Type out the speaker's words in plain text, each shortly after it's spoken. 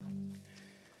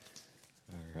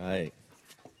right.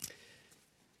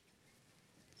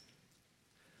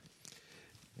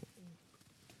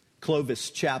 Clovis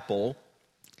Chappell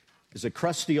is a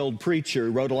crusty old preacher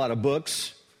who wrote a lot of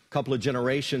books a couple of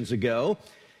generations ago.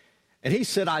 And he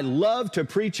said, I love to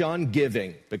preach on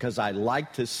giving because I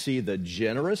like to see the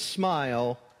generous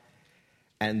smile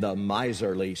and the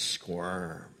miserly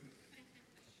squirm.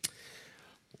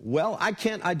 Well, I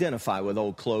can't identify with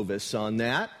old Clovis on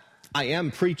that. I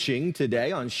am preaching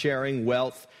today on sharing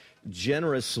wealth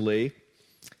generously,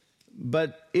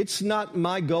 but it's not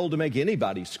my goal to make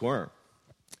anybody squirm.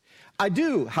 I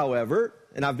do, however,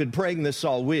 and I've been praying this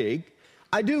all week,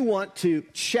 I do want to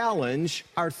challenge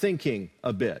our thinking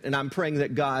a bit, and I'm praying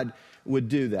that God would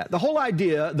do that. The whole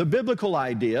idea, the biblical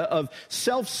idea of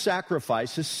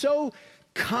self-sacrifice is so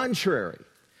contrary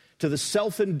to the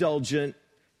self-indulgent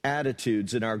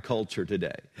attitudes in our culture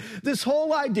today. This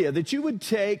whole idea that you would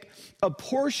take a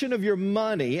portion of your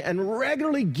money and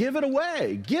regularly give it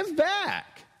away, give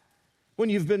back, when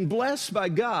you've been blessed by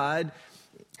God,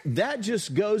 that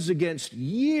just goes against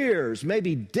years,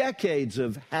 maybe decades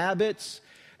of habits,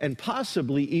 and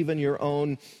possibly even your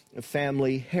own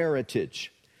family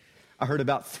heritage. I heard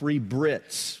about 3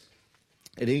 Brits,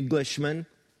 an Englishman,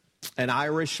 an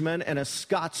Irishman, and a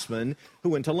Scotsman who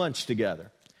went to lunch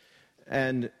together.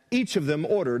 And each of them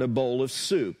ordered a bowl of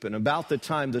soup. And about the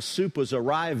time the soup was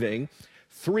arriving,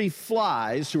 3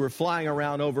 flies who were flying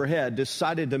around overhead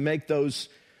decided to make those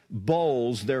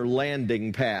bowls their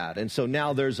landing pad. And so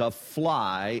now there's a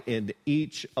fly in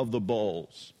each of the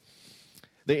bowls.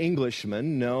 The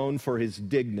Englishman, known for his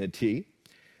dignity,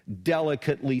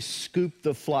 delicately scooped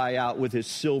the fly out with his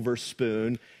silver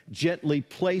spoon, gently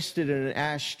placed it in an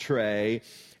ashtray,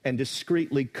 and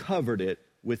discreetly covered it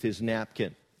with his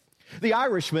napkin. The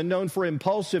Irishman, known for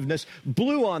impulsiveness,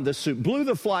 blew on the soup, blew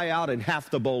the fly out and half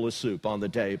the bowl of soup on the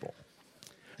table.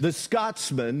 The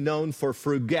Scotsman, known for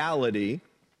frugality,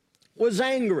 was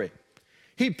angry.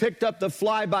 He picked up the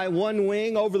fly by one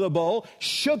wing over the bowl,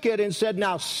 shook it, and said,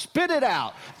 now spit it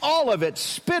out. All of it,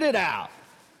 spit it out.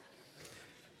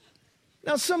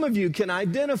 Now, some of you can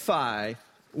identify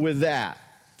with that.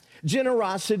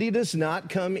 Generosity does not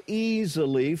come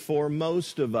easily for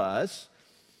most of us.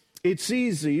 It's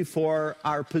easy for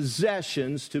our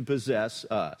possessions to possess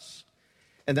us.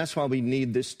 And that's why we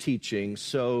need this teaching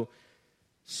so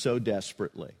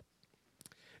desperately.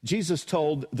 Jesus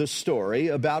told the story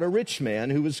about a rich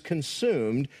man who was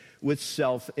consumed with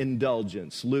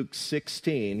self-indulgence. Luke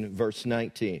 16, verse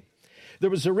 19. There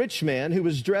was a rich man who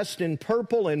was dressed in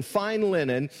purple and fine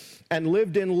linen and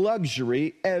lived in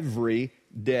luxury every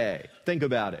day. Think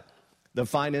about it. The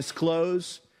finest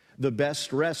clothes, the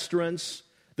best restaurants,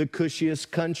 the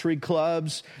cushiest country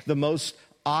clubs, the most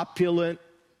opulent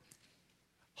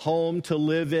home to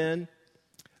live in,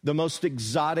 the most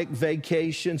exotic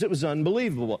vacations. It was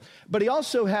unbelievable. But he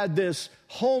also had this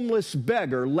homeless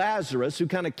beggar, Lazarus, who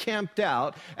kind of camped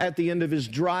out at the end of his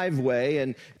driveway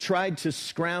and tried to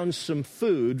scrounge some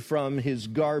food from his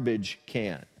garbage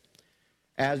can.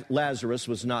 As Lazarus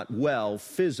was not well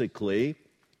physically,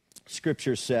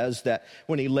 Scripture says that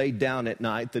when he laid down at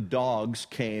night, the dogs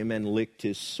came and licked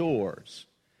his sores.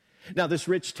 Now, this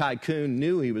rich tycoon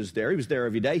knew he was there. He was there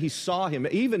every day. He saw him,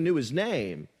 even knew his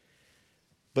name.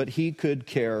 But he could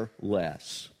care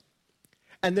less.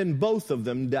 And then both of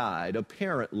them died,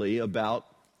 apparently about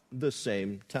the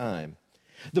same time.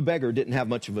 The beggar didn't have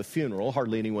much of a funeral.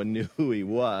 Hardly anyone knew who he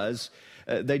was.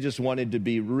 They just wanted to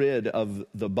be rid of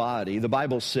the body. The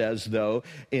Bible says, though,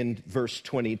 in verse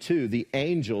 22, the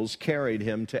angels carried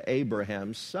him to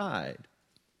Abraham's side.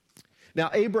 Now,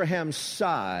 Abraham's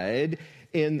side,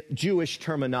 in Jewish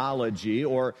terminology,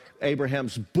 or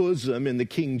Abraham's bosom in the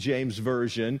King James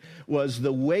Version, was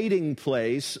the waiting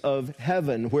place of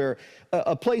heaven, where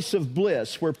a place of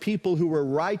bliss where people who were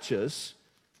righteous,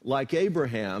 like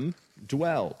Abraham,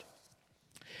 dwelled.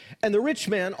 And the rich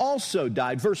man also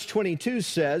died. Verse 22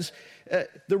 says,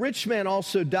 the rich man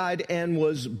also died and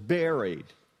was buried.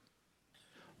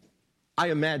 I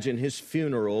imagine his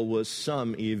funeral was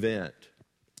some event.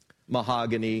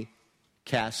 Mahogany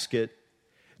casket,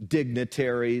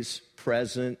 dignitaries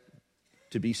present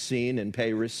to be seen and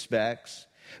pay respects,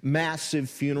 massive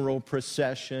funeral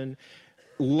procession,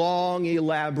 long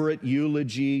elaborate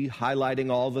eulogy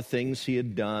highlighting all the things he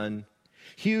had done,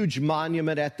 huge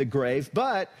monument at the grave.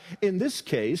 But in this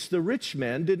case, the rich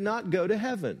man did not go to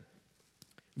heaven.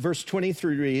 Verse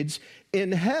 23 reads,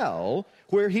 in hell,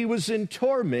 where he was in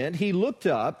torment, he looked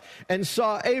up and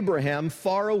saw Abraham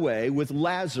far away with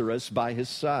Lazarus by his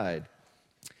side.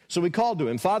 So he called to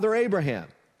him, Father Abraham,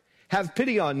 have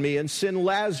pity on me and send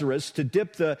Lazarus to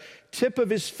dip the tip of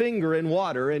his finger in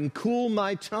water and cool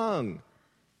my tongue,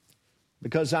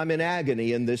 because I'm in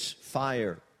agony in this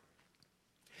fire.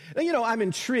 Now, I'm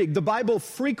intrigued. The Bible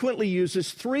frequently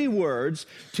uses three words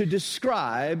to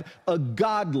describe a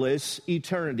godless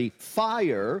eternity.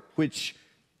 Fire, which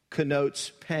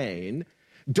connotes pain.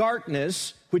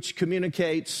 Darkness, which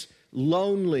communicates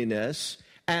loneliness.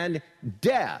 And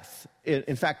death.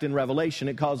 In fact, in Revelation,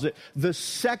 it calls it the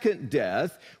second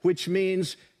death, which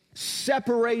means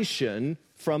separation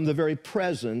from the very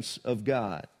presence of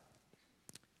God.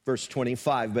 Verse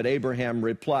 25, but Abraham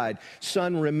replied,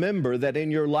 "Son, remember that in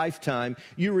your lifetime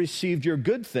you received your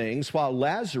good things while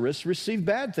Lazarus received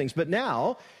bad things. But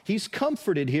now he's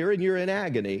comforted here and you're in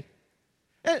agony.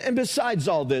 And besides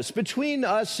all this, between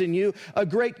us and you, a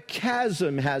great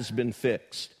chasm has been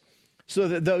fixed, so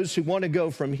that those who want to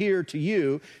go from here to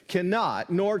you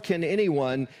cannot, nor can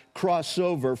anyone cross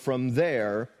over from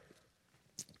there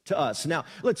to us." Now,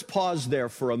 let's pause there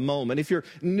for a moment. If you're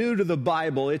new to the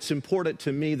Bible, it's important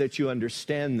to me that you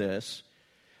understand this.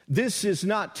 This is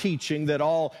not teaching that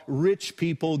all rich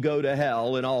people go to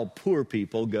hell and all poor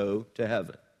people go to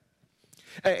heaven.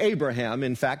 Abraham,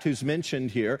 in fact, who's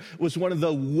mentioned here, was one of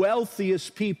the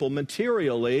wealthiest people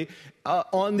materially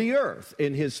on the earth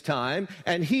in his time,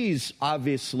 and he's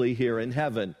obviously here in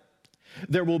heaven.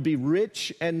 There will be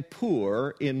rich and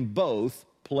poor in both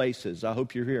places. I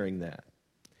hope you're hearing that.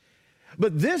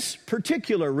 But this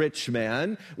particular rich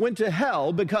man went to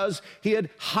hell because he had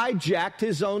hijacked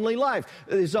his own life.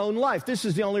 This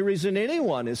is the only reason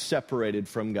anyone is separated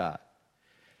from God.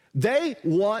 They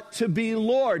want to be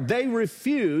Lord. They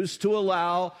refuse to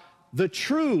allow the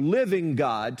true living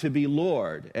God to be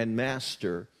Lord and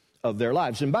master of their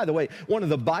lives. And by the way, one of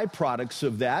the byproducts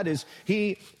of that is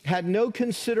he had no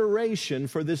consideration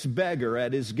for this beggar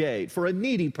at his gate, for a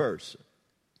needy person.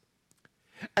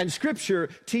 And Scripture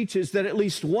teaches that at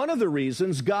least one of the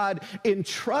reasons God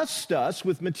entrusts us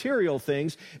with material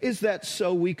things is that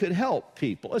so we could help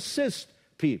people, assist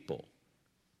people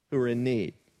who are in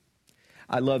need.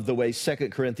 I love the way 2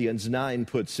 Corinthians 9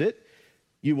 puts it.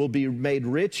 You will be made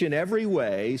rich in every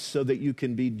way so that you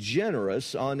can be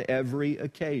generous on every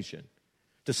occasion.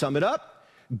 To sum it up,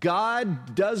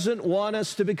 God doesn't want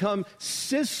us to become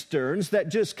cisterns that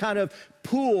just kind of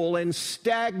pool and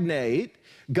stagnate.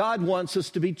 God wants us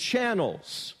to be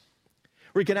channels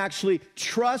where He can actually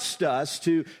trust us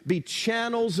to be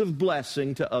channels of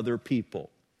blessing to other people.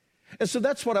 And so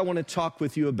that's what I want to talk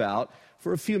with you about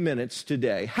for a few minutes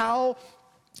today. How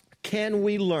can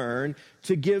we learn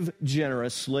to give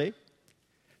generously,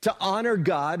 to honor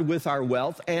God with our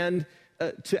wealth, and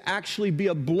to actually be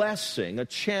a blessing, a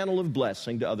channel of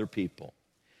blessing to other people?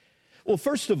 Well,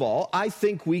 first of all, I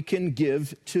think we can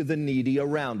give to the needy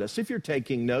around us. If you're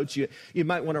taking notes, you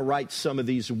might want to write some of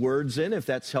these words in if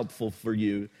that's helpful for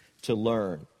you to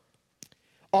learn.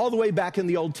 All the way back in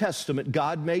the Old Testament,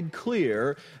 God made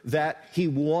clear that He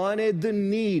wanted the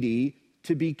needy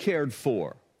to be cared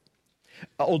for.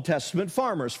 Old Testament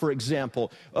farmers, for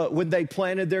example, when they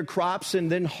planted their crops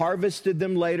and then harvested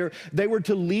them later, they were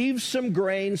to leave some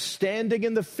grain standing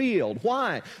in the field.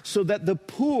 Why? So that the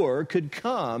poor could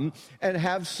come and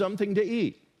have something to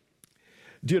eat.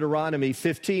 Deuteronomy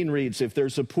 15 reads, "If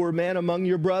there's a poor man among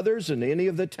your brothers in any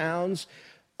of the towns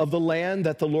of the land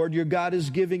that the Lord your God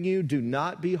is giving you, do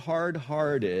not be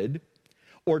hard-hearted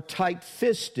or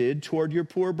tight-fisted toward your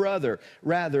poor brother.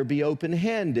 Rather, be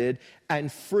open-handed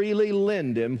and freely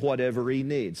lend him whatever he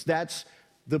needs." That's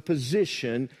the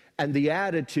position and the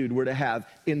attitude we're to have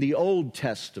in the Old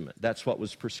Testament. That's what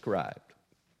was prescribed.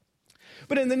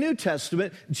 But in the New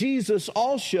Testament, Jesus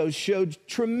also showed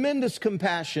tremendous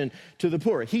compassion to the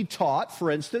poor. He taught, for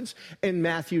instance, in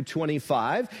Matthew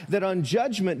 25, that on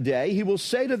Judgment Day, He will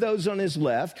say to those on His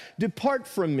left, "Depart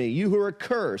from me, you who are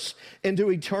cursed, into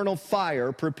eternal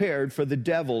fire prepared for the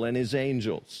devil and his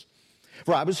angels.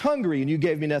 For I was hungry, and you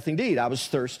gave me nothing to eat. I was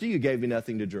thirsty, you gave me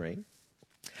nothing to drink.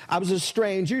 I was a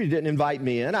stranger, you didn't invite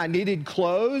me in. I needed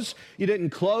clothes, you didn't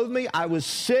clothe me. I was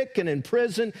sick and in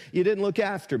prison, you didn't look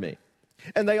after me."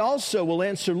 And they also will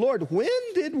answer, "Lord, when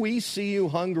did we see you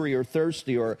hungry or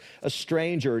thirsty or a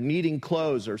stranger or needing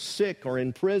clothes or sick or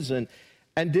in prison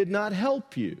and did not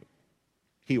help you?"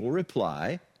 He will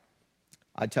reply,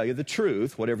 "I tell you the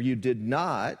truth, whatever you did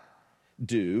not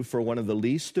do for one of the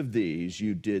least of these,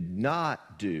 you did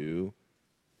not do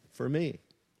for me."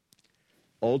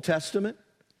 Old Testament,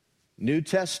 New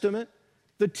Testament,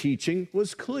 the teaching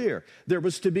was clear. There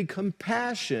was to be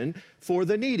compassion for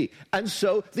the needy. And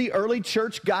so the early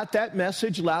church got that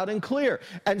message loud and clear.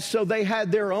 And so they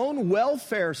had their own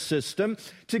welfare system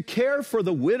to care for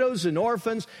the widows and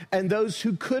orphans and those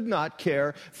who could not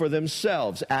care for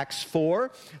themselves. Acts 4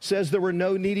 says there were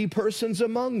no needy persons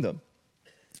among them.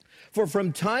 For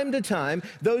from time to time,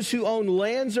 those who owned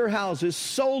lands or houses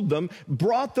sold them,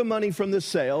 brought the money from the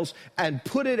sales, and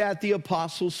put it at the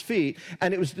apostles' feet,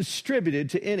 and it was distributed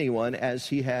to anyone as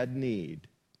he had need.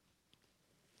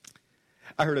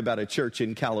 I heard about a church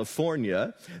in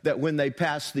California that when they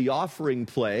pass the offering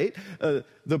plate,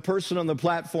 the person on the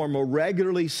platform will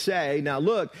regularly say, now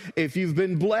look, if you've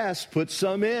been blessed, put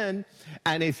some in,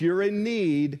 and if you're in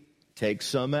need, take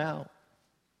some out.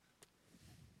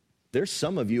 There's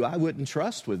some of you I wouldn't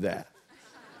trust with that.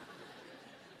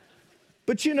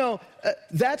 But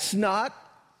that's not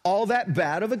all that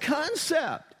bad of a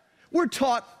concept. We're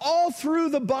taught all through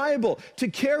the Bible to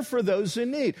care for those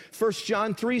in need. 1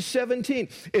 John 3:17,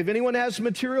 if anyone has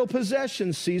material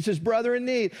possessions, sees his brother in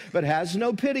need, but has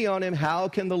no pity on him, how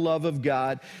can the love of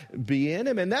God be in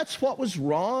him? And that's what was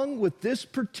wrong with this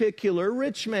particular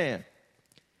rich man.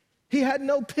 He had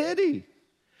no pity,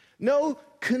 no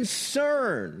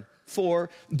concern for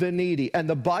the needy. And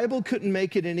the Bible couldn't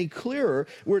make it any clearer.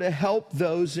 We're to help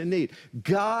those in need.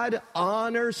 God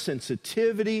honors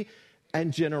sensitivity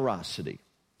and generosity.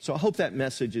 So I hope that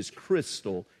message is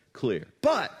crystal clear.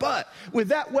 But with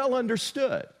that well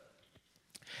understood,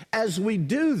 as we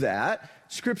do that,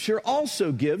 Scripture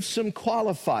also gives some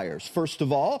qualifiers. First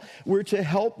of all, we're to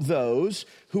help those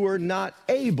who are not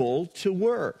able to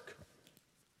work.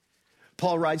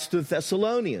 Paul writes to the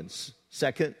Thessalonians,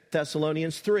 2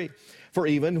 Thessalonians 3. For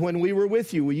even when we were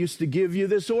with you, we used to give you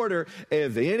this order,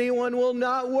 if anyone will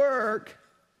not work,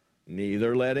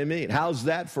 neither let him eat. How's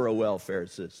that for a welfare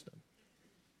system?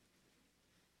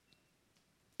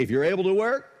 If you're able to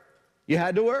work, you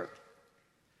had to work.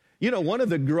 One of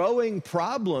the growing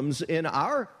problems in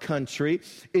our country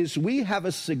is we have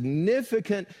a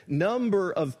significant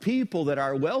number of people that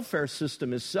our welfare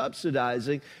system is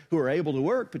subsidizing who are able to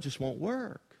work but just won't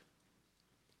work.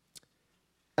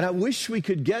 And I wish we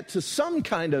could get to some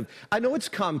kind of, I know it's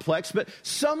complex, but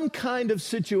some kind of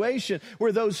situation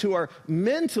where those who are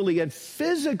mentally and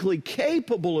physically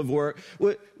capable of work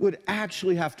would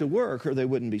actually have to work or they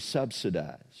wouldn't be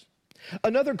subsidized.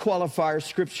 Another qualifier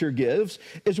Scripture gives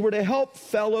is we're to help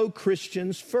fellow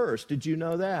Christians first. Did you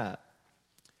know that?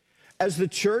 As the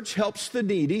church helps the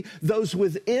needy, those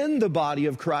within the body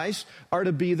of Christ are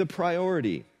to be the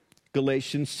priority.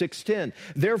 Galatians 6:10.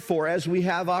 Therefore, as we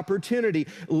have opportunity,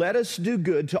 let us do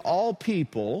good to all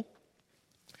people.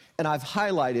 And I've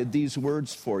highlighted these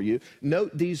words for you.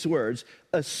 Note these words,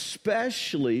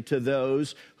 especially to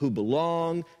those who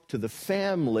belong to the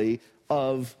family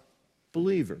of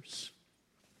believers.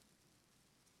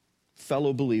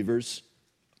 Fellow believers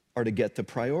are to get the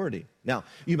priority. Now,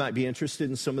 you might be interested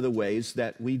in some of the ways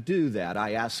that we do that.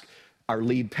 I ask our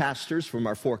lead pastors from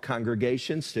our 4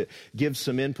 congregations to give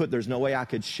some input. There's no way I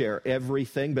could share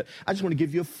everything, but I just want to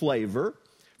give you a flavor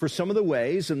for some of the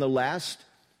ways in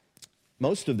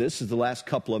most of this is the last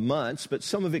couple of months, but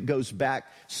some of it goes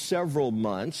back several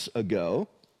months ago.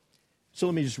 So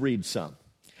let me just read some.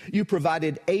 You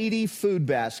provided 80 food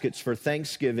baskets for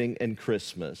Thanksgiving and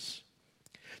Christmas.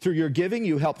 Through your giving,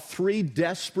 you helped 3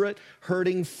 desperate,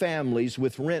 hurting families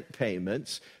with rent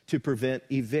payments to prevent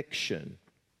eviction.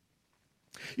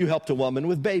 You helped a woman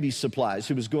with baby supplies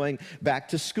who was going back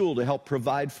to school to help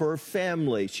provide for her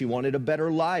family. She wanted a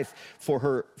better life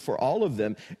for all of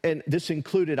them. And this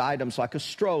included items like a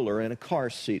stroller and a car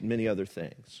seat and many other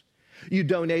things. You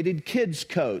donated kids'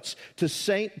 coats to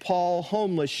St. Paul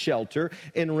Homeless Shelter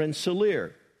in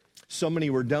Rensselaer. So many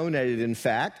were donated, in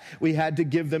fact, we had to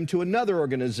give them to another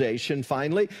organization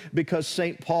finally because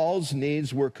St. Paul's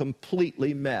needs were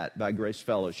completely met by Grace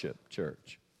Fellowship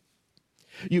Church.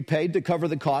 You paid to cover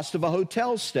the cost of a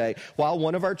hotel stay while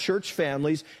one of our church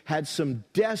families had some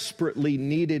desperately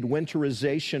needed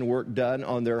winterization work done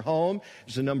on their home.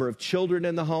 There's a number of children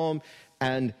in the home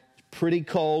and pretty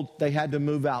cold. They had to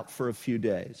move out for a few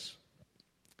days.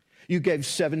 You gave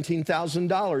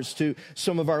 $17,000 to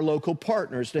some of our local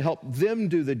partners to help them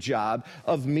do the job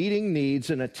of meeting needs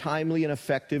in a timely and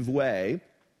effective way.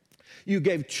 You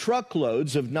gave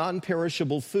truckloads of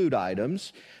non-perishable food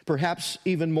items. Perhaps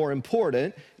even more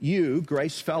important, you,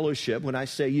 Grace Fellowship, when I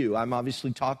say you, I'm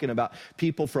obviously talking about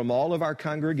people from all of our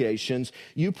congregations.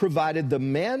 You provided the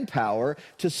manpower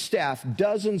to staff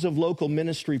dozens of local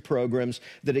ministry programs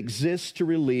that exist to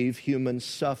relieve human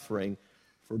suffering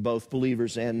for both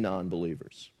believers and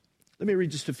non-believers. Let me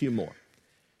read just a few more.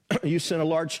 You sent a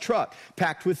large truck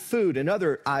packed with food and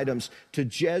other items to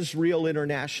Jezreel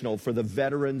International for the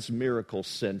Veterans Miracle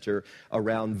Center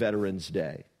around Veterans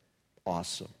Day.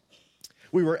 Awesome.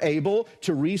 We were able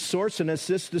to resource and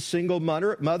assist a single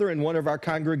mother in one of our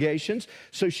congregations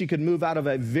so she could move out of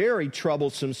a very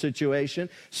troublesome situation,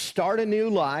 start a new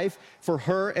life for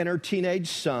her and her teenage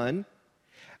son.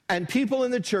 And people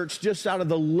in the church, just out of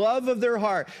the love of their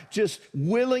heart, just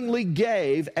willingly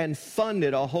gave and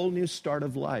funded a whole new start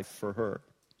of life for her,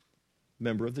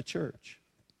 member of the church.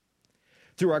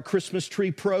 Through our Christmas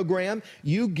tree program,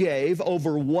 you gave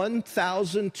over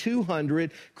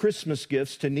 1,200 Christmas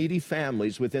gifts to needy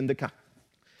families within the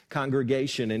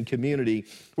congregation and community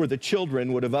where the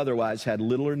children would have otherwise had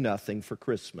little or nothing for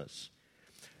Christmas.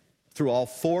 Through all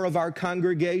 4 of our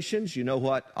congregations, you know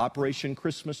what Operation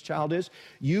Christmas Child is?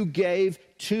 You gave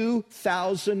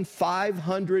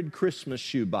 2,500 Christmas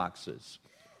shoe boxes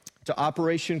to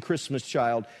Operation Christmas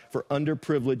Child for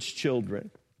underprivileged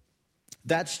children.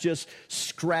 That's just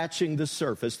scratching the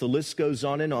surface. The list goes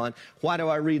on and on. Why do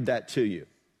I read that to you?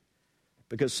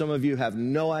 Because some of you have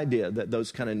no idea that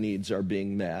those kind of needs are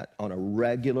being met on a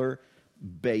regular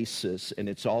basis, and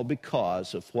it's all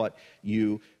because of what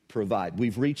you provide.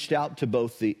 We've reached out to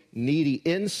both the needy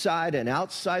inside and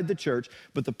outside the church,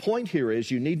 but the point here is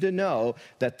you need to know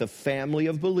that the family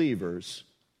of believers,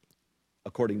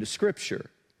 according to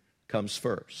Scripture, comes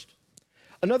first.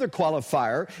 Another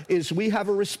qualifier is we have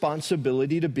a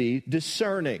responsibility to be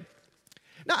discerning.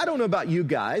 Now, I don't know about you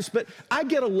guys, but I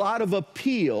get a lot of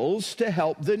appeals to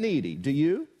help the needy. Do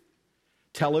you?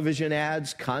 Television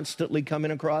ads constantly coming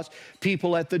across,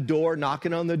 people at the door,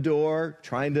 knocking on the door,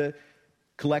 trying to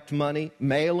collect money,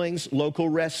 mailings, local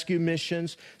rescue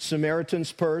missions,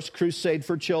 Samaritan's Purse, Crusade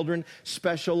for Children,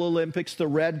 Special Olympics, the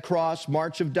Red Cross,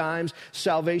 March of Dimes,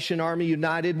 Salvation Army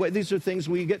United. These are things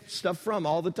we get stuff from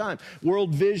all the time.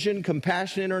 World Vision,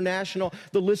 Compassion International,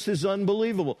 the list is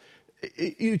unbelievable.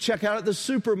 You check out at the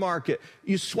supermarket,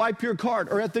 you swipe your card,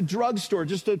 or at the drugstore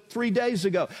just 3 days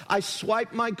ago, I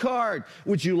swiped my card.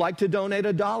 Would you like to donate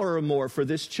 $1 or more for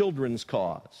this children's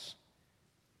cause?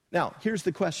 Now, here's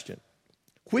the question.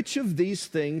 Which of these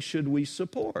things should we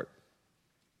support?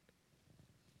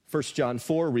 1 John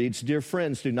 4 reads, "Dear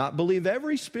friends, do not believe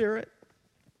every spirit,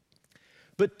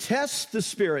 but test the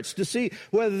spirits to see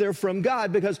whether they're from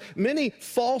God, because many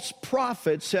false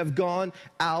prophets have gone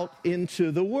out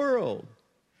into the world."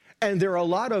 And there are a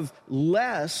lot of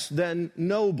less than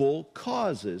noble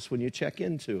causes when you check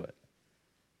into it.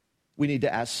 We need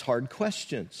to ask hard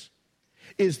questions.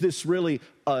 Is this really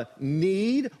a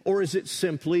need, or is it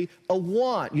simply a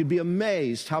want? You'd be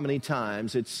amazed how many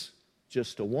times it's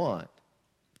just a want.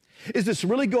 Is this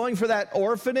really going for that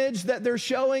orphanage that they're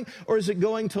showing, or is it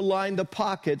going to line the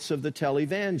pockets of the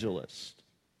televangelist?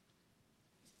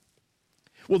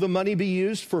 Will the money be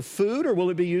used for food, or will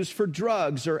it be used for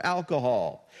drugs or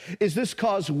alcohol? Is this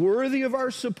cause worthy of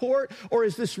our support, or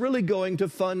is this really going to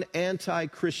fund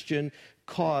anti-Christian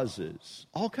causes?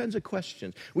 All kinds of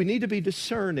questions. We need to be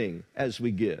discerning as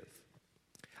we give.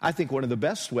 I think one of the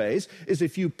best ways is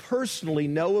if you personally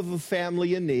know of a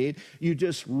family in need, you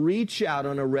just reach out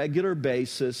on a regular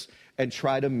basis and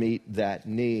try to meet that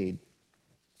need.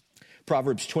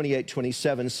 Proverbs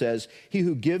 28:27 says, "He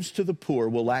who gives to the poor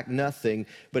will lack nothing,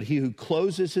 but he who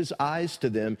closes his eyes to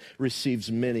them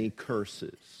receives many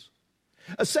curses."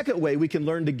 A second way we can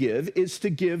learn to give is to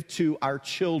give to our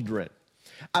children.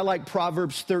 I like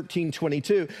Proverbs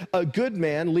 13:22. "A good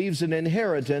man leaves an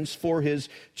inheritance for his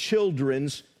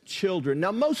children's children."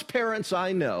 Now, most parents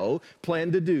I know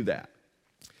plan to do that.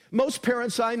 Most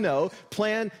parents I know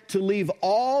plan to leave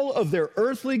all of their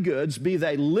earthly goods, be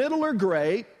they little or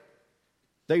great,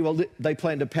 they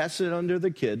plan to pass it on to the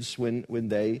kids when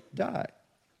they die.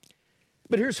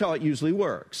 But here's how it usually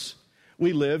works.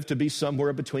 We live to be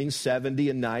somewhere between 70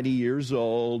 and 90 years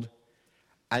old,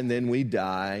 and then we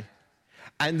die.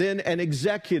 And then an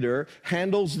executor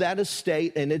handles that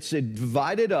estate, and it's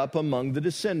divided up among the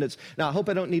descendants. Now, I hope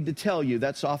I don't need to tell you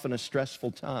that's often a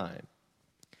stressful time.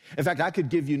 In fact, I could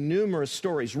give you numerous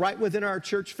stories right within our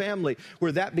church family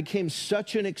where that became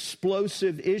such an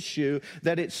explosive issue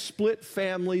that it split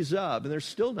families up, and they're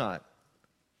still not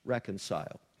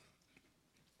reconciled.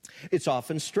 It's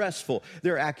often stressful.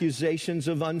 There are accusations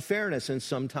of unfairness, and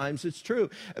sometimes it's true.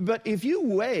 But if you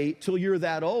wait till you're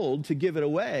that old to give it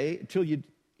away, till you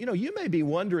may be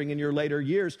wondering in your later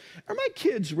years, are my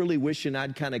kids really wishing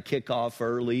I'd kind of kick off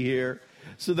early here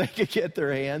so they could get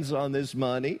their hands on this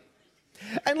money?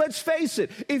 And let's face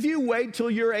it, if you wait till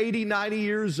you're 80, 90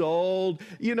 years old,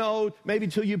 maybe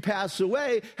till you pass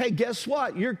away, hey, guess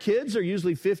what? Your kids are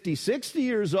usually 50, 60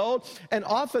 years old, and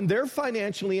often they're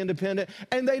financially independent,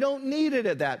 and they don't need it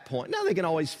at that point. Now, they can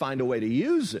always find a way to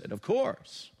use it, of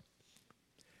course.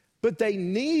 But they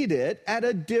need it at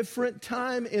a different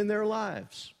time in their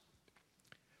lives.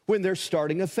 when they're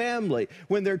starting a family,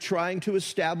 when they're trying to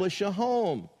establish a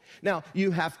home. Now,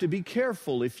 you have to be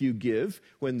careful if you give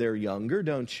when they're younger,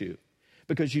 don't you?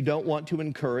 Because you don't want to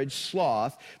encourage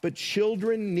sloth, but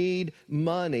children need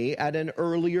money at an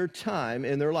earlier time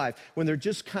in their life, when they're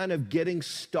just kind of getting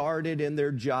started in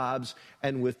their jobs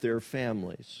and with their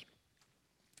families.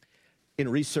 In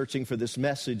researching for this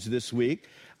message this week,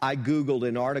 I Googled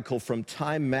an article from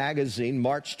Time Magazine,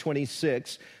 March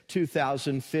 26,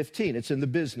 2015. It's in the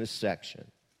business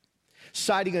section.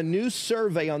 Citing a new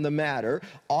survey on the matter,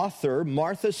 author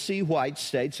Martha C. White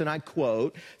states, and I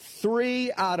quote,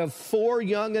 3 out of 4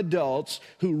 young adults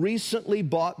who recently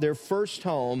bought their first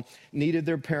home needed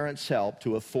their parents' help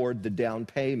to afford the down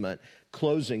payment,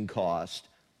 closing cost,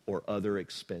 or other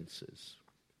expenses.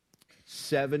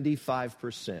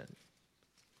 75%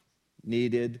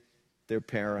 needed their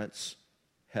parents'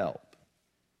 help.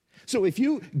 So if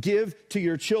you give to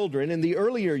your children in the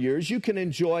earlier years, you can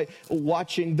enjoy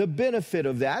watching the benefit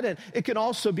of that, and it can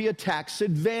also be a tax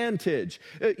advantage.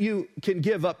 You can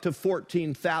give up to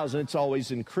 $14,000. It's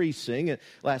always increasing.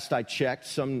 Last I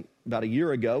checked, about a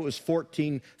year ago, it was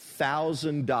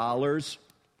 $14,000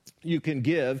 you can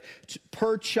give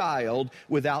per child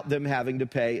without them having to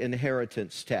pay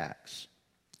inheritance tax.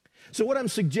 So what I'm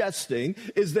suggesting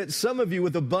is that some of you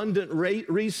with abundant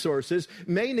resources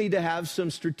may need to have some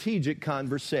strategic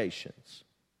conversations.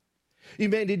 You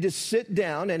may need to sit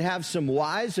down and have some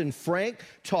wise and frank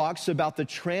talks about the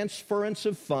transference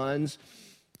of funds,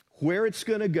 where it's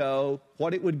going to go,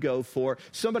 what it would go for.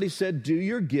 Somebody said, do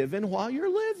your giving while you're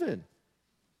living.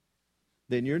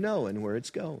 Then you're knowing where it's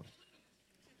going.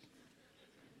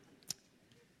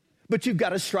 But you've got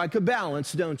to strike a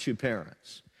balance, don't you,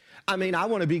 parents? I mean, I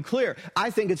want to be clear.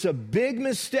 I think it's a big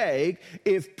mistake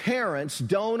if parents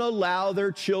don't allow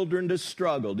their children to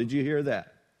struggle. Did you hear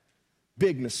that?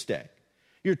 Big mistake.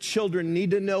 Your children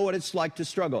need to know what it's like to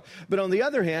struggle. But on the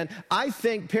other hand, I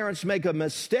think parents make a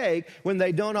mistake when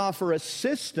they don't offer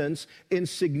assistance in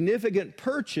significant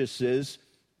purchases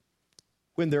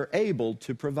when they're able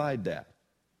to provide that.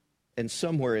 And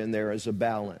somewhere in there is a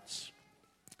balance.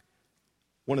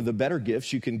 One of the better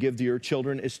gifts you can give to your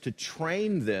children is to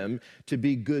train them to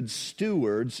be good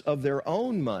stewards of their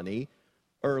own money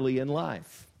early in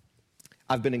life.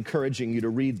 I've been encouraging you to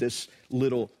read this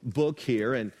little book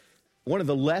here, and one of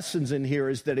the lessons in here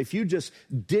is that if you just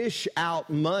dish out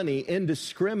money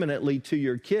indiscriminately to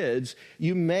your kids,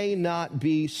 you may not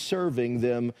be serving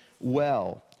them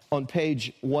well. On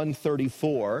page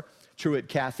 134, Truett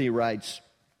Cathy writes,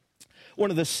 one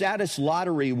of the saddest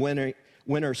lottery winner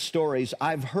stories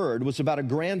I've heard was about a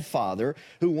grandfather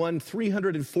who won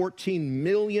 $314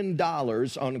 million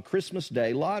on a Christmas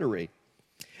Day lottery.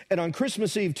 And on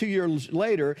Christmas Eve, 2 years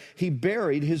later, he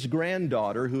buried his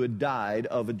granddaughter who had died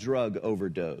of a drug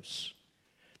overdose.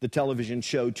 The television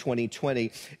show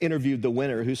 2020 interviewed the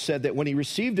winner, who said that when he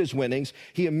received his winnings,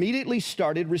 he immediately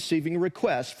started receiving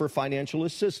requests for financial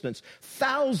assistance,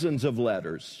 thousands of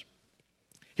letters.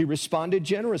 He responded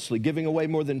generously, giving away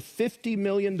more than $50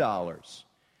 million to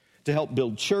help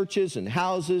build churches and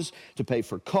houses, to pay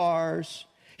for cars.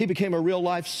 He became a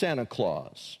real-life Santa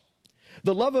Claus.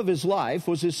 The love of his life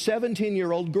was his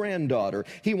 17-year-old granddaughter.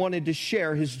 He wanted to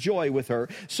share his joy with her,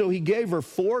 so he gave her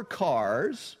 4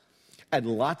 cars and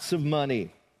lots of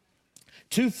money,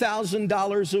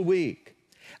 $2,000 a week.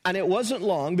 And it wasn't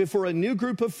long before a new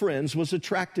group of friends was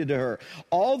attracted to her.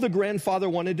 All the grandfather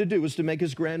wanted to do was to make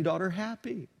his granddaughter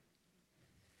happy.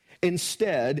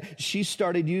 Instead, she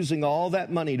started using all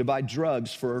that money to buy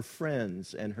drugs for her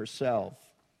friends and herself.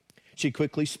 She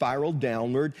quickly spiraled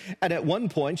downward, and at one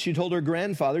point she told her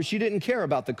grandfather she didn't care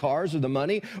about the cars or the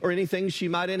money or anything she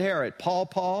might inherit.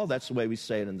 Paw, that's the way we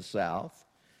say it in the South.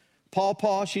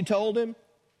 Paw, she told him,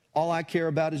 all I care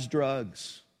about is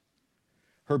drugs.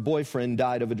 Her boyfriend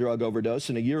died of a drug overdose,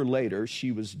 and a year later,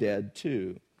 she was dead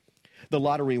too. The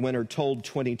lottery winner told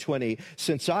 2020,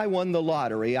 since I won the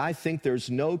lottery, I think there's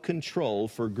no control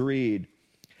for greed.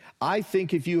 I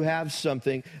think if you have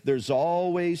something, there's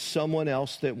always someone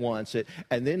else that wants it.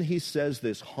 And then he says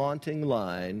this haunting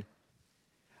line,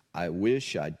 I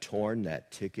wish I'd torn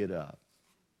that ticket up.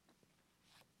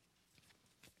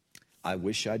 I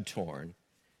wish I'd torn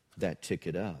that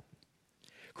ticket up.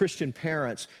 Christian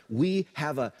parents, we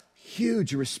have a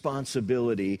huge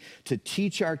responsibility to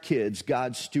teach our kids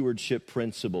God's stewardship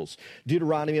principles.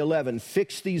 Deuteronomy 11,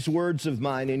 fix these words of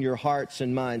mine in your hearts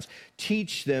and minds.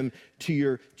 Teach them to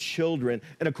your children.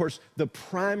 And of course, the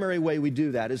primary way we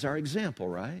do that is our example,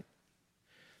 right?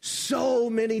 So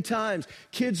many times,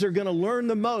 kids are going to learn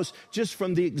the most just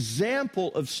from the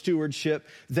example of stewardship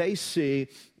they see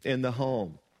in the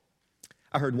home.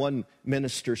 I heard one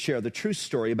minister share the true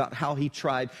story about how he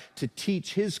tried to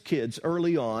teach his kids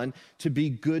early on to be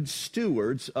good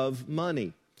stewards of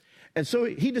money. And so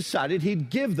he decided he'd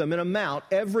give them an amount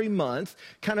every month,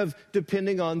 kind of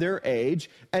depending on their age,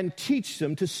 and teach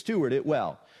them to steward it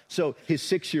well. So his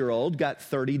 6-year-old got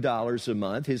 $30 a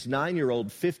month, his 9-year-old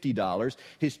 $50,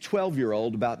 his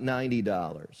 12-year-old about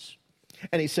 $90.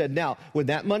 And he said, now, when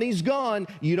that money's gone,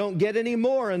 you don't get any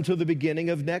more until the beginning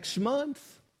of next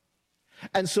month.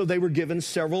 And so they were given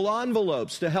several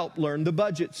envelopes to help learn the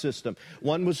budget system.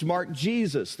 One was marked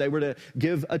Jesus. They were to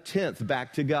give a tenth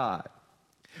back to God.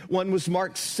 One was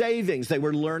marked savings. They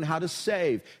were to learn how to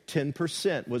save.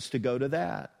 10% was to go to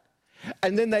that.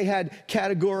 And then they had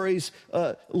categories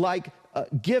like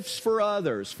gifts for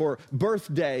others, for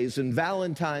birthdays and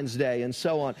Valentine's Day and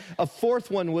so on. A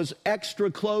fourth one was extra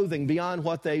clothing beyond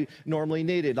what they normally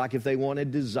needed, like if they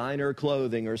wanted designer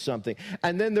clothing or something.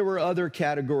 And then there were other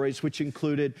categories which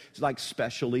included like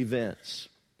special events.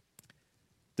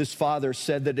 This father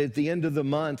said that at the end of the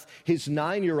month, his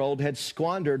 9-year-old had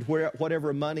squandered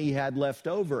whatever money he had left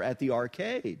over at the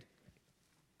arcade.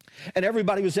 And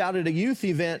everybody was out at a youth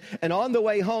event, and on the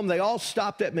way home, they all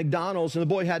stopped at McDonald's, and the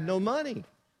boy had no money.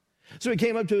 So he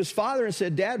came up to his father and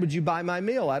said, Dad, would you buy my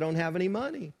meal? I don't have any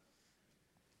money.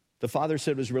 The father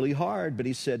said it was really hard, but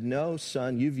he said, no,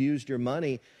 son, you've used your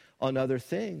money on other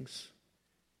things.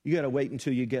 You got to wait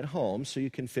until you get home so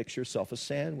you can fix yourself a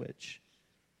sandwich.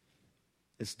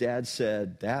 His dad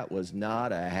said, that was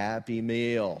not a happy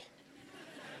meal.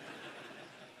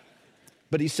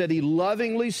 But he said he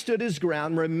lovingly stood his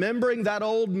ground, remembering that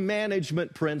old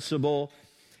management principle.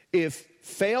 If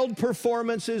failed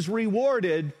performance is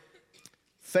rewarded,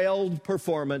 failed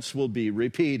performance will be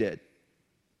repeated.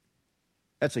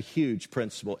 That's a huge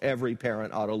principle every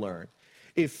parent ought to learn.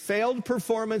 If failed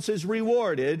performance is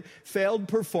rewarded, failed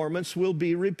performance will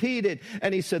be repeated.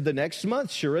 And he said the next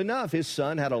month, sure enough, his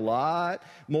son had a lot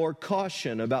more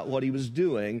caution about what he was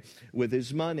doing with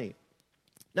his money.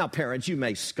 Now, parents, you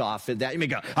may scoff at that. You may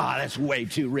go, that's way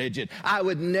too rigid. I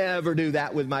would never do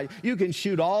that with my... You can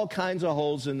shoot all kinds of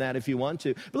holes in that if you want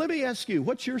to. But let me ask you,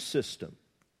 what's your system?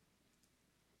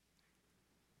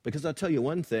 Because I'll tell you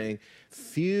one thing,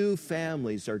 few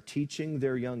families are teaching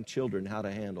their young children how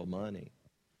to handle money.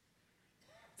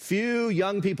 Few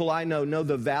young people I know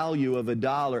the value of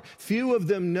 $1. Few of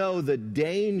them know the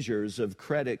dangers of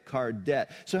credit card debt.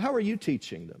 So how are you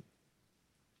teaching them?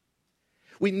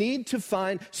 We need to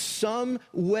find some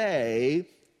way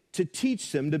to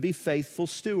teach them to be faithful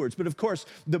stewards. But of course,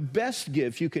 the best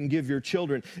gift you can give your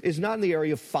children is not in the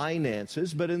area of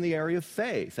finances, but in the area of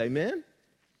faith. Amen?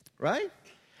 Right?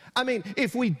 I mean,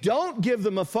 if we don't give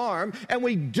them a farm and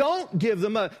we don't give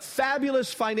them a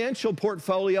fabulous financial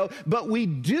portfolio, but we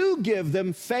do give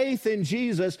them faith in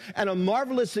Jesus and a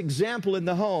marvelous example in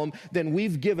the home, then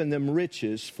we've given them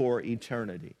riches for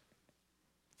eternity.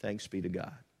 Thanks be to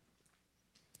God.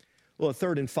 Well, a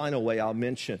third and final way I'll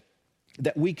mention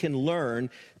that we can learn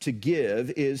to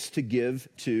give is to give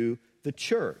to the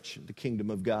church, the kingdom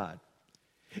of God.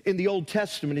 In the Old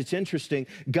Testament, it's interesting,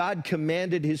 God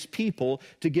commanded his people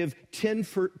to give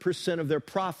 10% of their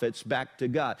profits back to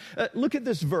God. Look at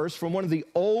this verse from one of the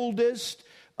oldest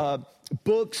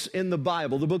books in the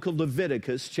Bible, the book of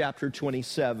Leviticus, chapter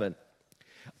 27.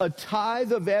 A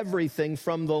tithe of everything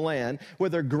from the land,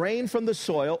 whether grain from the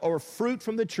soil or fruit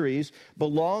from the trees,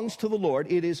 belongs to the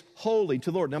Lord. It is holy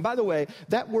to the Lord. Now, by the way,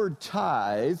 that word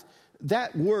tithe,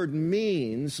 that word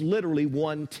means literally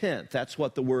 1/10. That's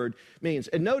what the word means.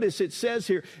 And notice it says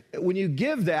here, when you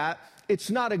give that, it's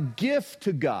not a gift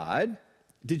to God.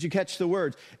 Did you catch the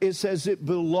words? It says it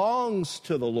belongs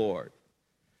to the Lord.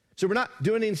 So we're not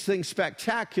doing anything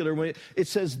spectacular when it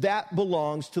says that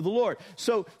belongs to the Lord.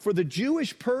 So for the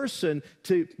Jewish person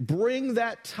to bring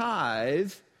that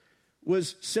tithe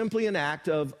was simply an act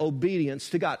of obedience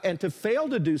to God. And to fail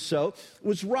to do so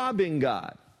was robbing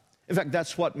God. In fact,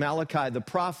 that's what Malachi the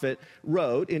prophet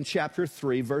wrote in chapter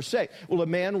 3, verse 8. Well, a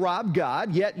man robbed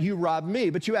God, yet you robbed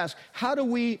me. But you ask, how do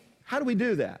we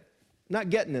do that? Not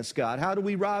getting this, God. How do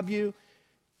we rob you?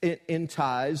 In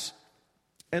tithes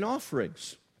and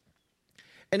offerings.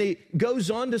 And he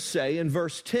goes on to say in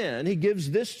verse 10, he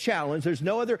gives this challenge. There's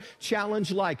no other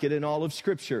challenge like it in all of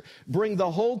Scripture. Bring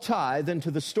the whole tithe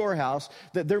into the storehouse,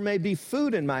 that there may be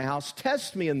food in my house.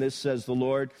 Test me in this, says the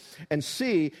Lord, and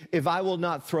see if I will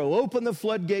not throw open the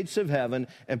floodgates of heaven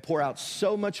and pour out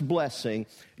so much blessing,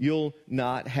 you'll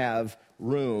not have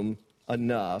room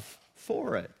enough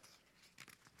for it.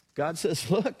 God says,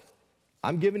 look,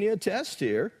 I'm giving you a test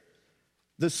here.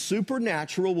 The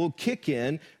supernatural will kick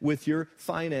in with your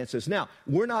finances. Now,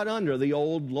 we're not under the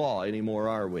old law anymore,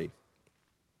 are we?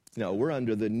 No, we're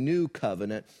under the new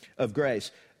covenant of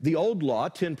grace. The old law,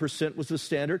 10% was the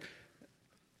standard.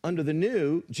 Under the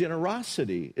new,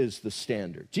 generosity is the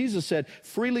standard. Jesus said,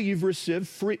 freely you've received,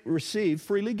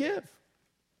 freely give.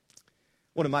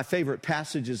 One of my favorite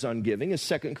passages on giving is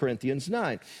 2 Corinthians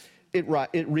 9.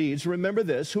 It reads, remember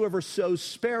this, whoever sows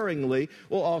sparingly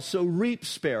will also reap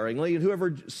sparingly, and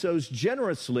whoever sows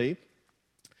generously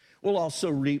will also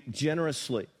reap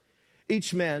generously.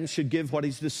 Each man should give what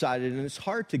he's decided in his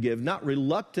heart to give, not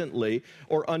reluctantly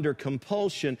or under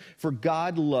compulsion, for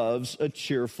God loves a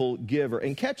cheerful giver.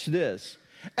 And catch this,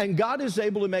 and God is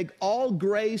able to make all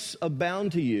grace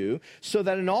abound to you, so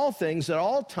that in all things, at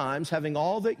all times, having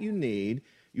all that you need,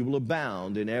 you will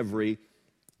abound in every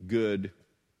good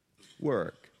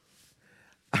work.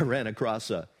 I ran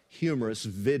across a humorous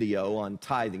video on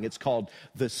tithing. It's called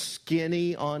The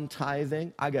Skinny on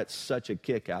Tithing. I got such a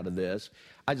kick out of this.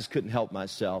 I just couldn't help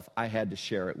myself. I had to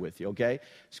share it with you, okay?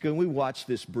 So can we watch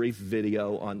this brief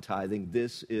video on tithing?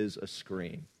 This is a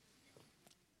scream.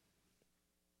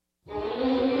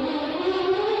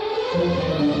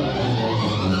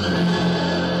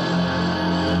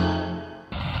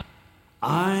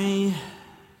 I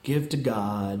give to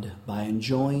God by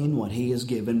enjoying what He has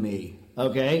given me.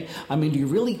 Okay? I mean, do you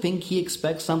really think He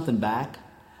expects something back?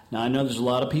 Now, I know there's a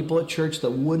lot of people at church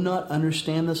that would not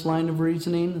understand this line of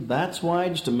reasoning. That's why,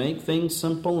 just to make things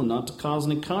simple and not to cause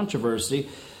any controversy,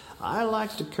 I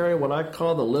like to carry what I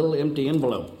call the little empty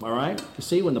envelope, all right? You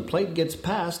see, when the plate gets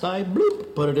passed, I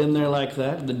bloop, put it in there like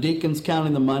that. The deacon's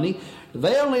counting the money.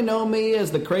 They only know me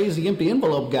as the crazy empty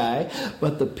envelope guy,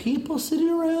 but the people sitting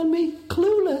around me,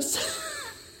 clueless.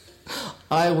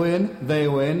 I win, they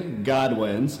win, God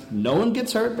wins. No one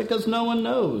gets hurt because no one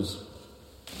knows.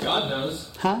 God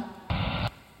knows. Huh?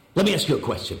 Let me ask you a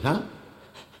question, huh?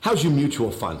 How's your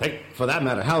mutual fund? Hey, for that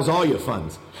matter, how's all your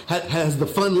funds? Has the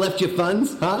fund left your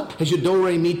funds, huh? Has your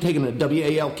do-re-mi taken a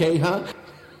W-A-L-K, huh?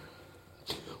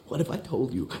 What if I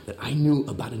told you that I knew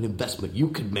about an investment you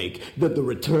could make, that the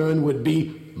return would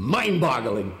be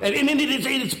mind-boggling? And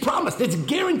it's promised, it's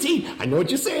guaranteed. I know what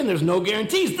you're saying, there's no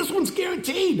guarantees. This one's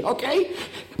guaranteed, okay?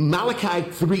 Malachi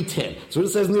 3:10. So it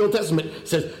says in the Old Testament, it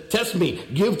says, test me,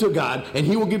 give to God, and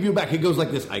He will give you back. It goes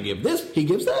like this: I give this, He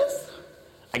gives this.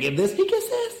 I give this, He gives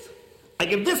this. I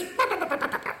give this,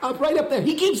 right up there.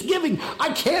 He keeps giving.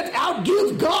 I can't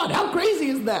outgive God. How crazy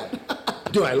is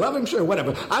that? Do I love Him? Sure,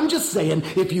 whatever. I'm just saying,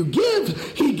 if you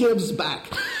give, He gives back.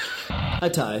 I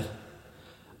tithe,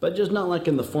 but just not like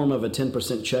in the form of a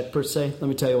 10% check per se. Let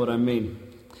me tell you what I mean.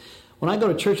 When I go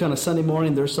to church on a Sunday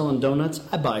morning, they're selling donuts,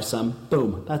 I buy some.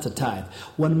 Boom, that's a tithe.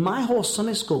 When my whole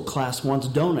Sunday school class wants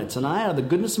donuts, and I, out of the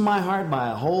goodness of my heart,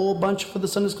 buy a whole bunch for the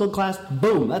Sunday school class,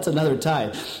 boom, that's another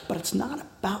tithe. But it's not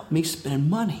about me spending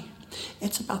money.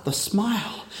 It's about the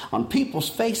smile on people's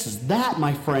faces. That,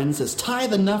 my friends, is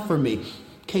tithe enough for me.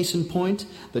 Case in point,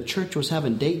 the church was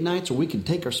having date nights where we could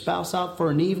take our spouse out for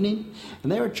an evening,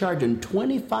 and they were charging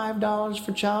 $25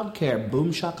 for child care.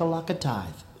 Boom shakalaka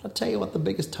tithe. I'll tell you what the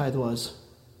biggest tithe was.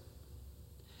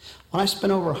 When I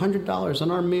spent over $100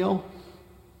 on our meal,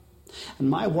 and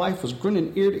my wife was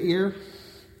grinning ear to ear,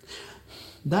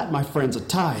 that, my friend's, a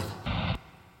tithe.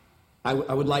 I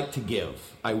would like to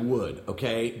give. I would,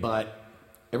 okay? But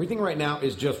everything right now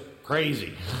is just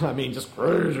crazy. I mean, just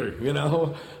crazy, you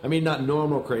know? I mean, not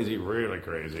normal crazy, really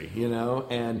crazy, you know?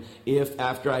 And if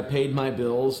after I paid my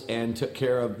bills and took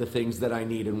care of the things that I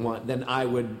need and want, then I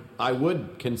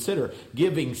would consider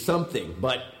giving something.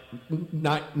 But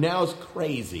not now's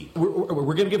crazy. We're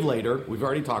going to give later. We've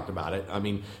already talked about it. I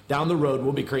mean, down the road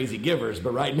we'll be crazy givers,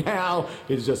 but right now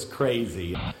it's just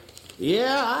crazy.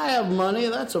 Yeah, I have money,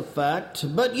 that's a fact.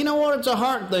 But you know what? It's a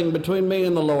heart thing between me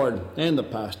and the Lord and the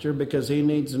pastor, because he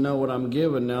needs to know what I'm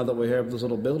giving now that we have this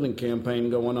little building campaign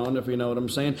going on, if you know what I'm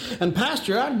saying. And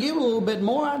pastor, I'd give a little bit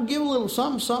more. I'd give a little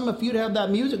something if you'd have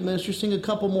that music minister sing a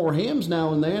couple more hymns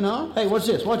now and then, huh? Hey, what's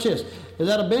this? Watch this. Is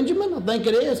that a Benjamin? I think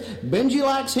it is. Benji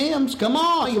likes hymns. Come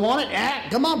on, you want it?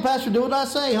 Come on, pastor, do what I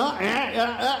say, huh?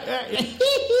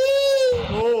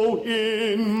 Oh,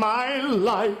 in my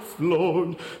life,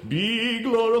 Lord, be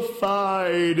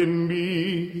glorified in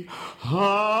me.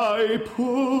 I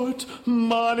put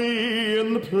money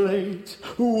in the plate.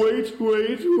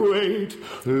 Wait,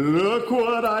 look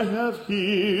what I have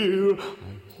here. I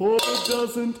hope it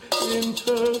doesn't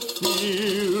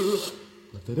interfere,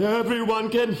 but that everyone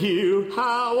can hear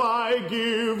how I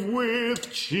give with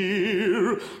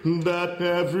cheer, that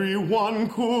everyone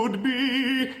could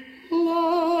be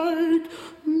like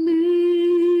me.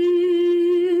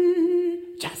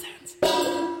 Jazz hands.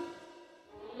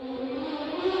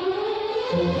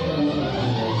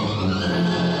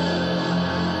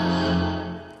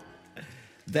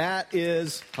 That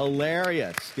is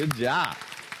hilarious. Good job.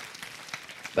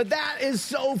 But that is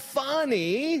so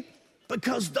funny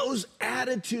because those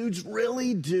attitudes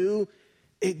really do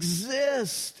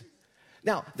exist.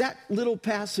 Now, that little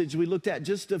passage we looked at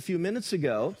just a few minutes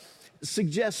ago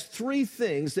suggests three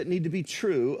things that need to be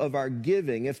true of our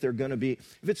giving if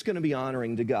it's going to be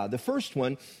honoring to God. The first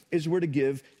one is we're to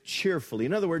give cheerfully.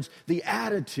 In other words, the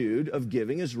attitude of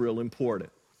giving is real important.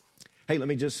 Hey, let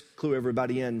me just clue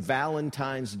everybody in.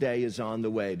 Valentine's Day is on the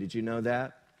way. Did you know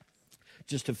that?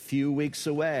 Just a few weeks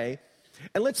away.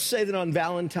 And let's say that on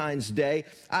Valentine's Day,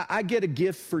 I get a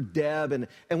gift for Deb, and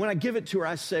when I give it to her,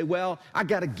 I say, well, I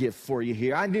got a gift for you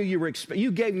here. I knew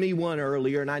you gave me one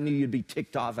earlier, and I knew you'd be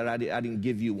ticked off that I didn't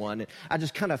give you one. And I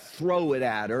just kind of throw it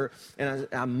at her, and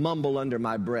I mumble under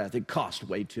my breath, it cost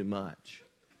way too much.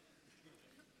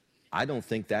 I don't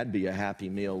think that'd be a happy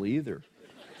meal either.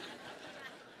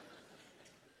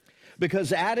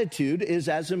 Because attitude is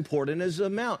as important as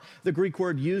amount. The Greek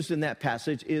word used in that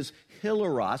passage is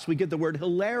hilaros. We get the word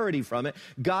hilarity from it.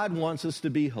 God wants us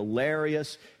to be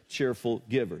hilarious, cheerful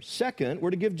givers. Second, we're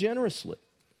to give generously.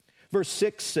 Verse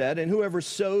 6 said, and whoever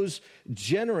sows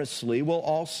generously will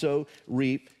also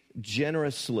reap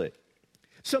generously.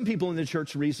 Some people in the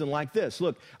church reason like this.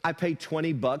 Look, I pay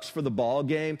 $20 for the ball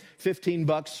game,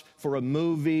 $15 for a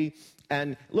movie.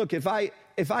 And look, if I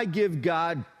give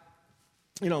God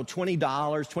 $20,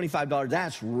 $25,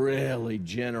 that's really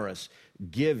generous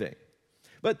giving.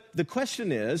 But the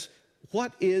question is,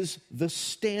 what is the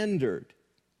standard?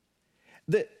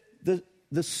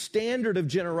 The standard of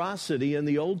generosity in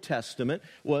the Old Testament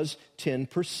was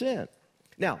 10%.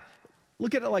 Now,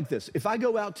 look at it like this. If I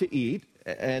go out to eat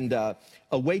and a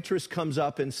waitress comes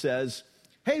up and says,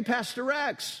 hey, Pastor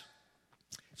Rex,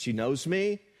 she knows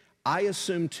me. I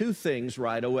assume two things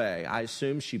right away. I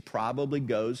assume she probably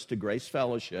goes to Grace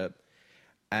Fellowship,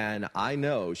 and I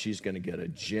know she's going to get a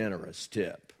generous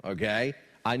tip, okay?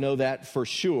 I know that for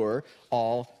sure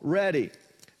already.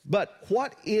 But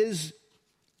what is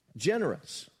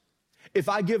generous? If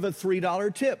I give a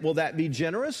 $3 tip, will that be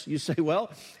generous? You say,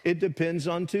 well, it depends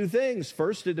on two things.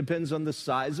 First, it depends on the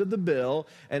size of the bill,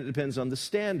 and it depends on the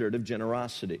standard of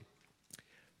generosity.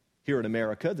 Here in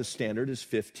America, the standard is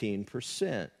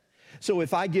 15%. So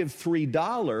if I give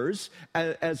 $3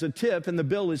 as a tip and the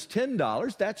bill is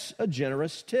 $10, that's a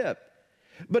generous tip.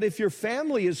 But if your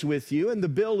family is with you and the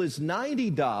bill is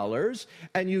 $90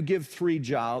 and you give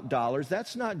 $3,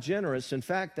 that's not generous. In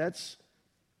fact, that's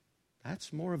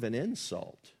more of an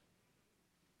insult.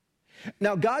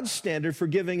 Now, God's standard for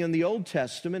giving in the Old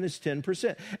Testament is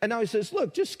 10%. And now he says,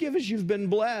 look, just give as you've been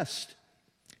blessed.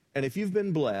 And if you've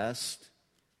been blessed,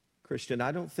 Christian,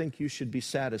 I don't think you should be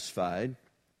satisfied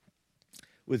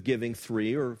with giving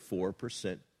 3 or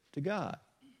 4% to God.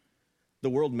 The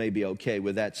world may be okay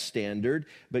with that standard,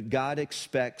 but God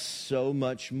expects so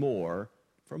much more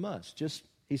from us.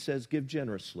 He says, give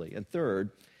generously. And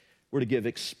third, we're to give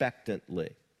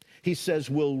expectantly. He says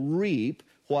we'll reap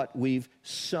what we've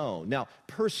sown. Now,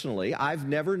 personally, I've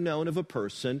never known of a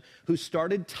person who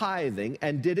started tithing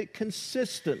and did it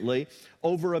consistently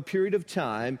over a period of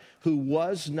time who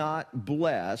was not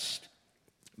blessed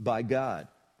by God.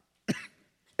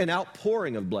 An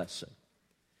outpouring of blessing.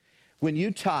 When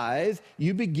you tithe,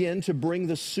 you begin to bring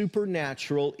the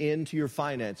supernatural into your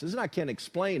finances. And I can't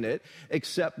explain it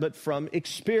except but from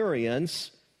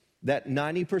experience that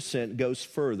 90% goes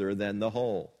further than the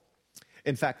whole.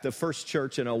 In fact, the first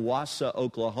church in Owasso,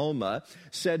 Oklahoma,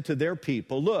 said to their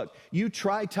people, look, you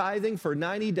try tithing for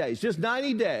 90 days, just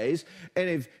 90 days, and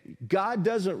if God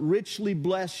doesn't richly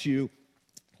bless you,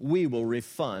 we will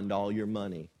refund all your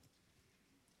money.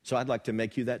 So I'd like to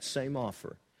make you that same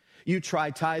offer. You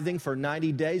try tithing for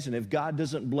 90 days, and if God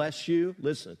doesn't bless you,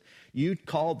 listen, you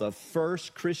call the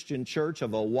First Christian Church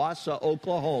of Owasso,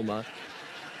 Oklahoma,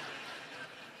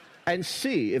 and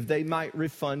see if they might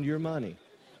refund your money.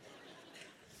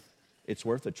 It's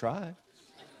worth a try.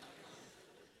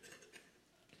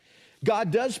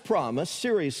 God does promise,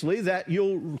 seriously, that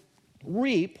you'll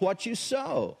reap what you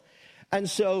sow. And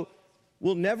so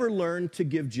we'll never learn to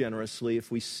give generously if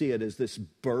we see it as this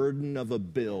burden of a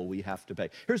bill we have to pay.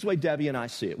 Here's the way Debbie and I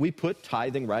see it. We put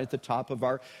tithing right at the top of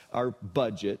our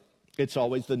budget. It's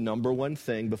always the number one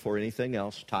thing before anything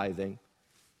else, tithing.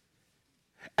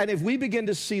 And if we begin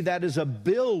to see that as a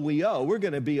bill we owe, we're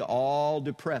going to be all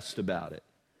depressed about it.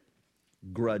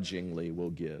 Grudgingly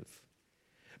we'll give.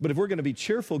 But if we're going to be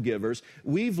cheerful givers,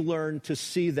 we've learned to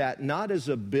see that not as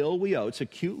a bill we owe. It's a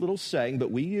cute little saying, but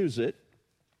we use it.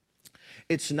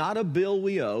 It's not a bill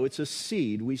we owe, it's a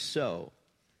seed we sow.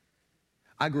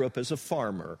 I grew up as a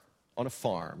farmer on a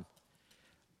farm.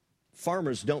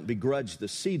 Farmers don't begrudge the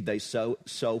seed they sow.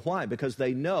 Why? Because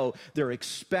they know they're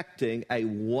expecting a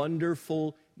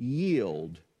wonderful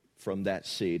yield from that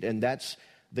seed. And that's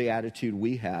the attitude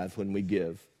we have when we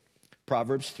give.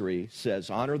 Proverbs 3 says,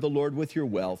 honor the Lord with your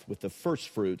wealth, with the first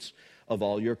fruits of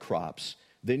all your crops.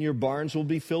 Then your barns will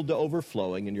be filled to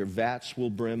overflowing, and your vats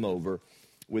will brim over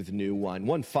with new wine.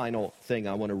 One final thing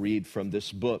I want to read from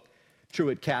this book.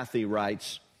 Truett Cathy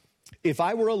writes, if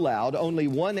I were allowed only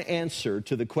one answer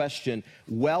to the question,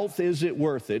 wealth, is it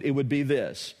worth it? It would be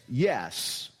this: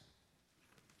 yes,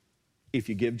 if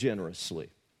you give generously.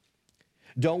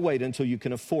 Don't wait until you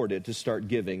can afford it to start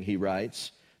giving, he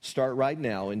writes. Start right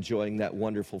now enjoying that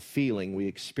wonderful feeling we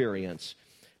experience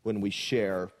when we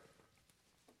share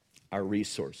our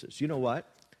resources. You know what?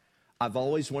 I've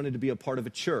always wanted to be a part of a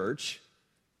church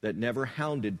that never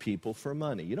hounded people for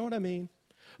money. You know what I mean?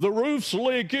 The roof's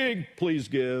leaking, please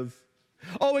give.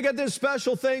 Oh, we got this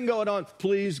special thing going on,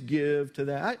 please give to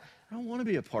that. I don't want to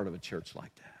be a part of a church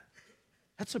like that.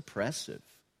 That's oppressive.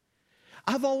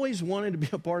 I've always wanted to be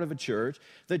a part of a church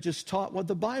that just taught what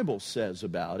the Bible says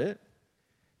about it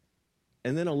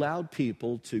and then allowed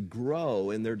people to grow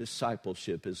in their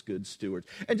discipleship as good stewards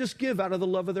and just give out of the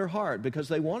love of their heart because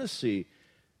they want to see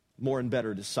more and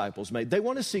better disciples made. They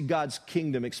want to see God's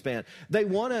kingdom expand. They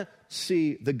want to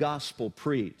see the gospel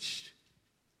preached.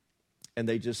 And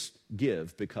they just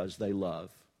give because they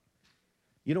love.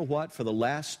 You know what? For the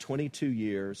last 22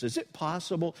 years, is it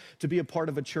possible to be a part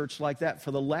of a church like that?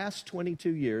 For the last 22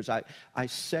 years, I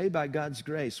say by God's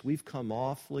grace, we've come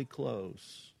awfully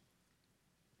close.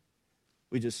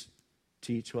 We just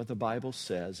teach what the Bible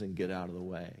says and get out of the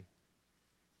way.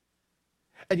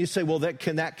 And you say, well,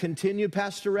 can that continue,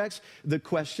 Pastor Rex? The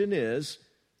question is,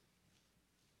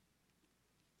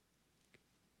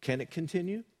 can it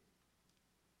continue?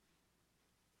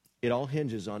 It all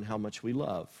hinges on how much we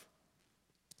love.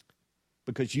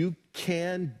 Because you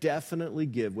can definitely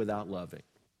give without loving.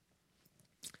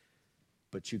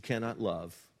 But you cannot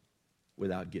love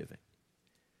without giving.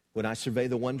 When I survey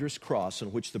the wondrous cross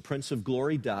on which the Prince of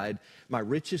Glory died, my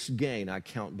richest gain I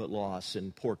count but loss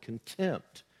and pour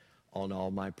contempt on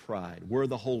all my pride. Were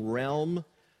the whole realm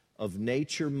of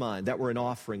nature mine, that were an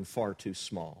offering far too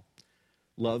small.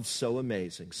 Love so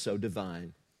amazing, so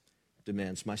divine,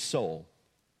 demands my soul,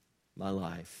 my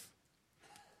life,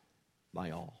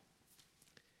 my all.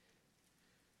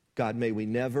 God, may we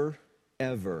never,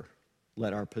 ever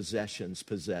let our possessions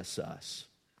possess us.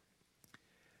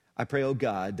 I pray, oh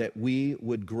God, that we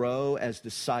would grow as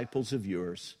disciples of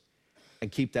yours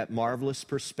and keep that marvelous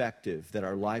perspective that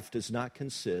our life does not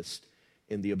consist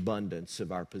in the abundance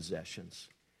of our possessions.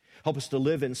 Help us to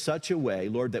live in such a way,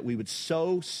 Lord, that we would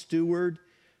so steward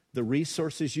the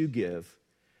resources you give,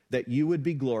 that you would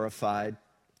be glorified,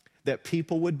 that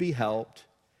people would be helped,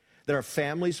 that our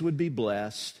families would be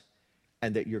blessed,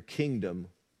 and that your kingdom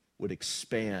would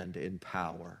expand in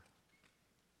power.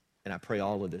 And I pray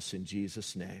all of this in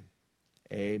Jesus' name.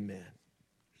 Amen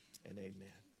and amen.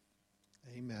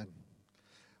 Amen.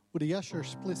 Would the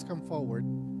ushers please come forward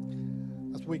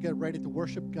as we get ready to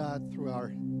worship God through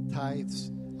our tithes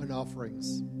and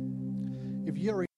offerings. If you're